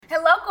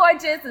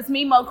gorgeous. It's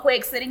me, Mo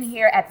Quick, sitting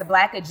here at the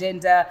Black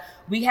Agenda.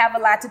 We have a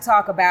lot to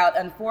talk about.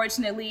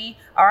 Unfortunately,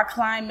 our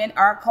climate,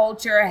 our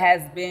culture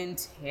has been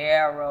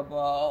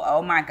terrible.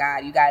 Oh my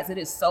God, you guys, it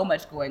is so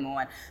much going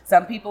on.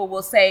 Some people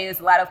will say there's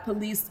a lot of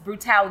police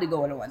brutality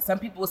going on. Some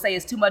people will say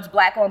it's too much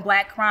black on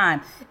black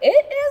crime.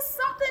 It is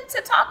something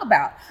to talk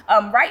about.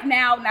 Right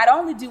now, not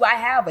only do I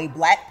have a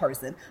black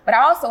person, but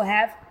I also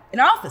have an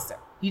officer.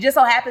 He just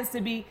so happens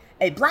to be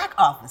a black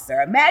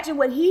officer. Imagine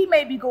what he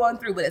may be going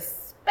through with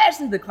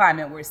especially the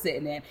climate we're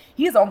sitting in.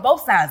 He's on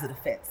both sides of the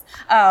fence.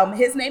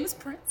 His name is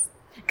Prince.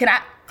 Can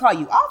I call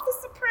you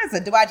Officer Prince, or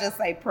do I just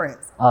say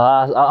Prince?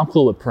 I'm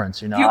cool with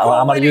Prince, you know. Cool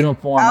I'm a with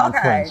uniform, okay. I'm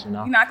Prince, you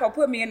know. You're not going to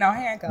put me in no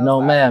handcuffs.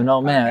 No, ma'am,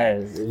 no,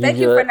 ma'am. Okay. Hey, Thank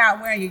you for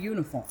not wearing your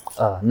uniform.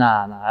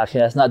 Nah, okay,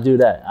 let's not do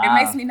that. It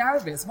makes me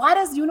nervous. Why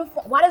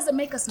does it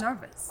make us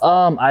nervous?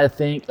 I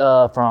think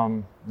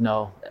from, you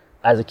know,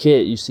 as a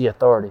kid, you see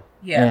authority.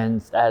 Yeah.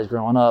 And as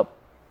growing up,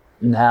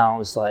 now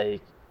it's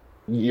like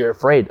you're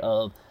afraid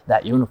of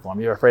that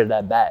uniform. You're afraid of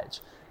that badge.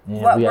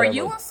 And were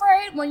you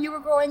afraid when you were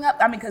growing up?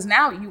 I mean, because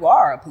now you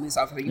are a police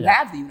officer. You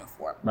have the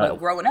uniform. Right. But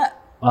growing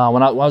up?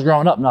 When I was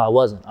growing up, no, I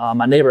wasn't.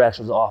 My neighbor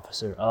actually was an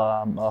officer,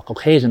 a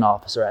Caucasian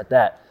officer at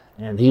that.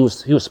 And he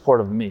was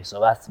supportive of me.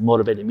 So that's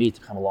motivated me to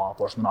become a law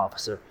enforcement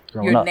officer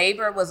growing up. Your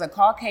neighbor was a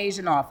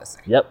Caucasian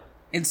officer? Yep.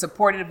 And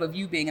supportive of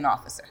you being an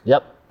officer?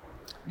 Yep.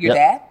 Your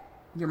dad?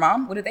 Your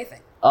mom? What did they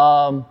think?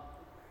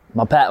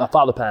 My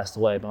father passed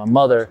away, but my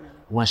mother,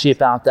 when she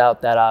found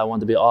out that I wanted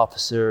to be an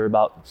officer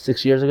about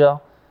 6 years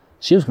ago,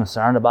 she was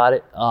concerned about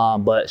it,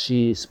 but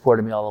she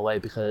supported me all the way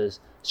because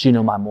she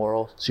knew my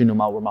morals, she knew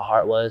where my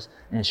heart was,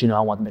 and she knew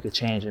I wanted to make a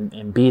change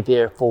and be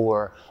there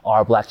for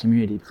our black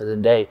community. Because in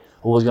the day,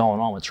 what was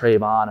going on with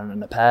Trayvon and in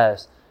the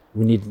past,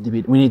 we needed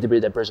to be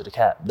that bridge of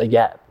the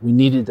gap. We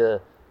needed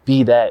to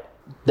be that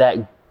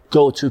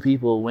go-to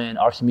people when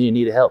our community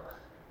needed help.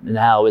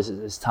 Now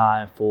it's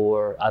time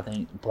for, I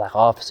think, black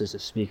officers to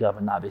speak up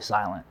and not be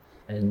silent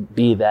and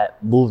be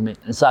that movement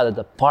inside the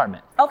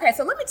department. Okay,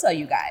 so let me tell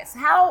you guys,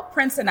 how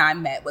Prince and I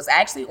met was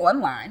actually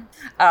online.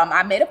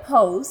 I made a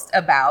post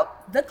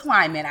about the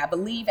climate. I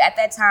believe at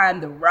that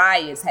time the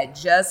riots had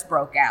just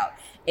broke out,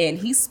 and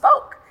he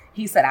spoke.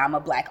 He said, I'm a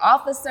black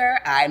officer.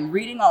 I'm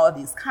reading all of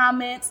these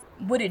comments.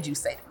 What did you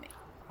say to me?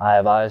 I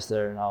advised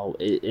her, you know,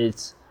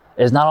 it's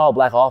not all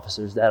black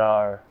officers that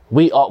are,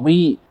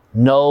 we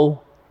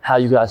know how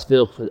you guys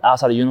feel, because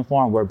outside of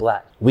uniform, we're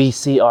black. We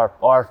see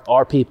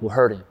our people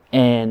hurting,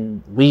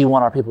 and we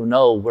want our people to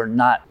know we're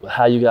not,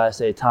 how you guys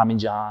say, Tommy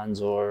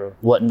Johns or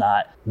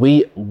whatnot.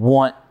 We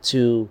want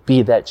to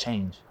be that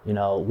change. You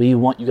know, we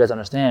want you guys to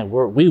understand,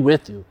 we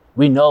with you.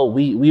 We know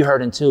we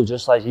hurting too,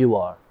 just like you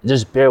are.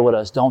 Just bear with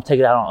us. Don't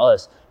take it out on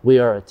us. We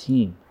are a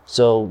team.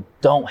 So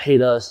don't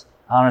hate us.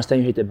 I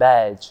understand you hate the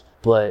badge,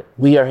 but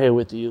we are here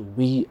with you.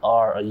 We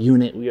are a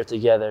unit. We are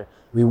together.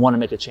 We want to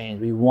make a change.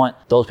 We want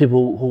those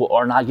people who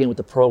are not getting with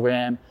the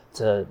program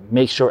to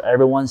make sure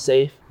everyone's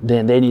safe,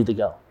 then they need to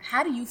go.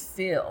 How do you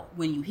feel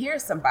when you hear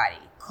somebody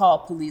call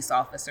police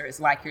officers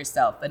like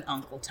yourself an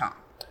Uncle Tom?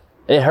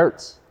 It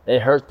hurts.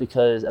 It hurts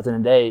because at the end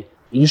of the day,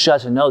 you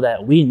should know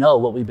that we know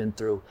what we've been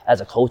through as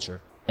a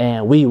culture,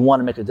 and we want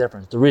to make a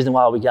difference. The reason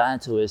why we got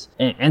into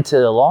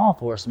the law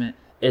enforcement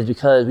is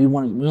because we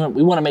want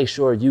to make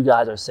sure you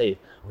guys are safe.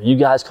 When you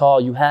guys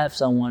call, you have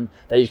someone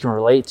that you can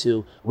relate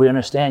to. We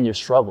understand your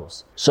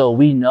struggles. So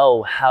we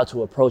know how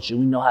to approach you.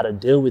 We know how to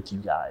deal with you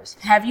guys.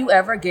 Have you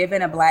ever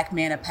given a black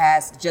man a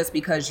pass just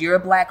because you're a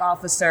black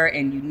officer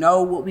and you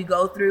know what we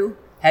go through?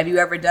 Have you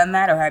ever done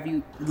that, or have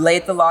you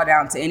laid the law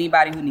down to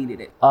anybody who needed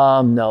it?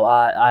 No,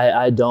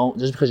 I don't.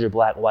 Just because you're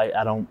black, white,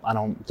 I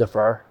don't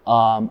defer.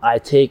 I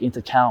take into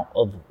account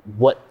of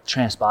what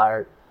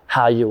transpired,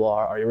 how you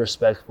are you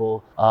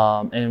respectful,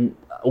 and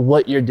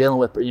what you're dealing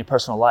with in your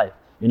personal life.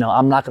 You know,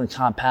 I'm not going to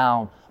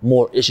compound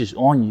more issues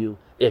on you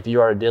if you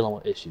are dealing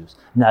with issues.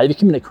 Now, if you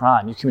commit a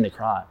crime, you commit a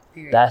crime.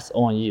 Period. That's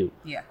on you.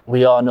 Yeah.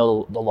 We all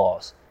know the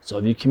laws. So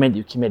if you commit,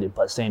 you committed.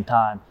 But at the same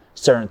time,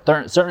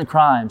 certain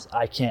crimes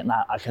I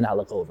cannot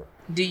look over.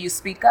 Do you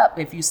speak up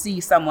if you see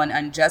someone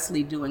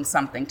unjustly doing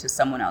something to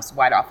someone else,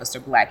 white officer,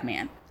 black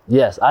man?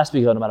 Yes, I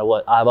speak up no matter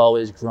what. I've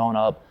always grown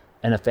up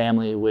in a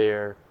family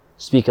where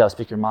speak up,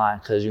 speak your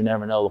mind, because you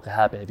never know what could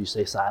happen if you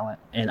stay silent.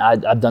 And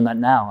I've done that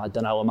now. I've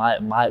done that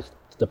with my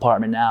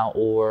department now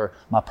or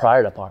my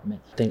prior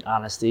department. I think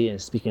honesty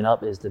and speaking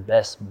up is the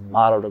best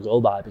model to go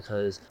by,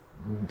 because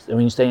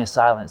when you stay in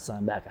silence,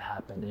 something bad can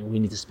happen, and we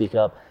need to speak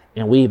up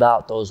and weed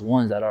out those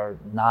ones that are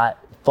not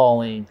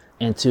falling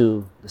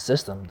into the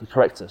system, the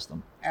correct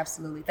system.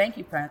 Absolutely. Thank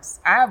you, Prince.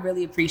 I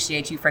really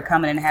appreciate you for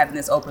coming and having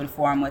this open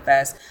forum with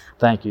us.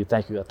 Thank you.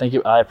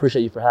 I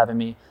appreciate you for having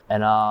me,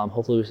 and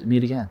hopefully we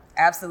meet again.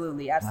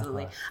 Absolutely.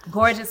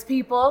 Gorgeous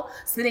people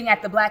sitting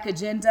at the Black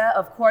Agenda.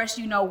 Of course,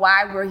 you know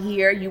why we're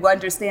here. You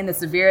understand the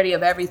severity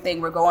of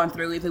everything we're going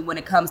through, even when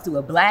it comes to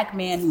a black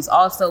man who's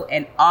also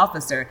an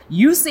officer.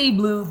 You see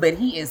blue, but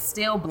he is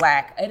still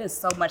black. It is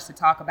so much to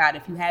talk about.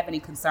 If you have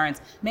any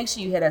concerns, make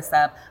sure you hit us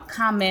up,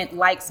 comment,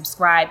 like,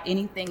 subscribe,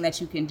 anything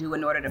that you can do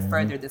in order to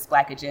further this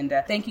Black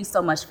Agenda. Thank you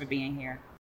so much for being here.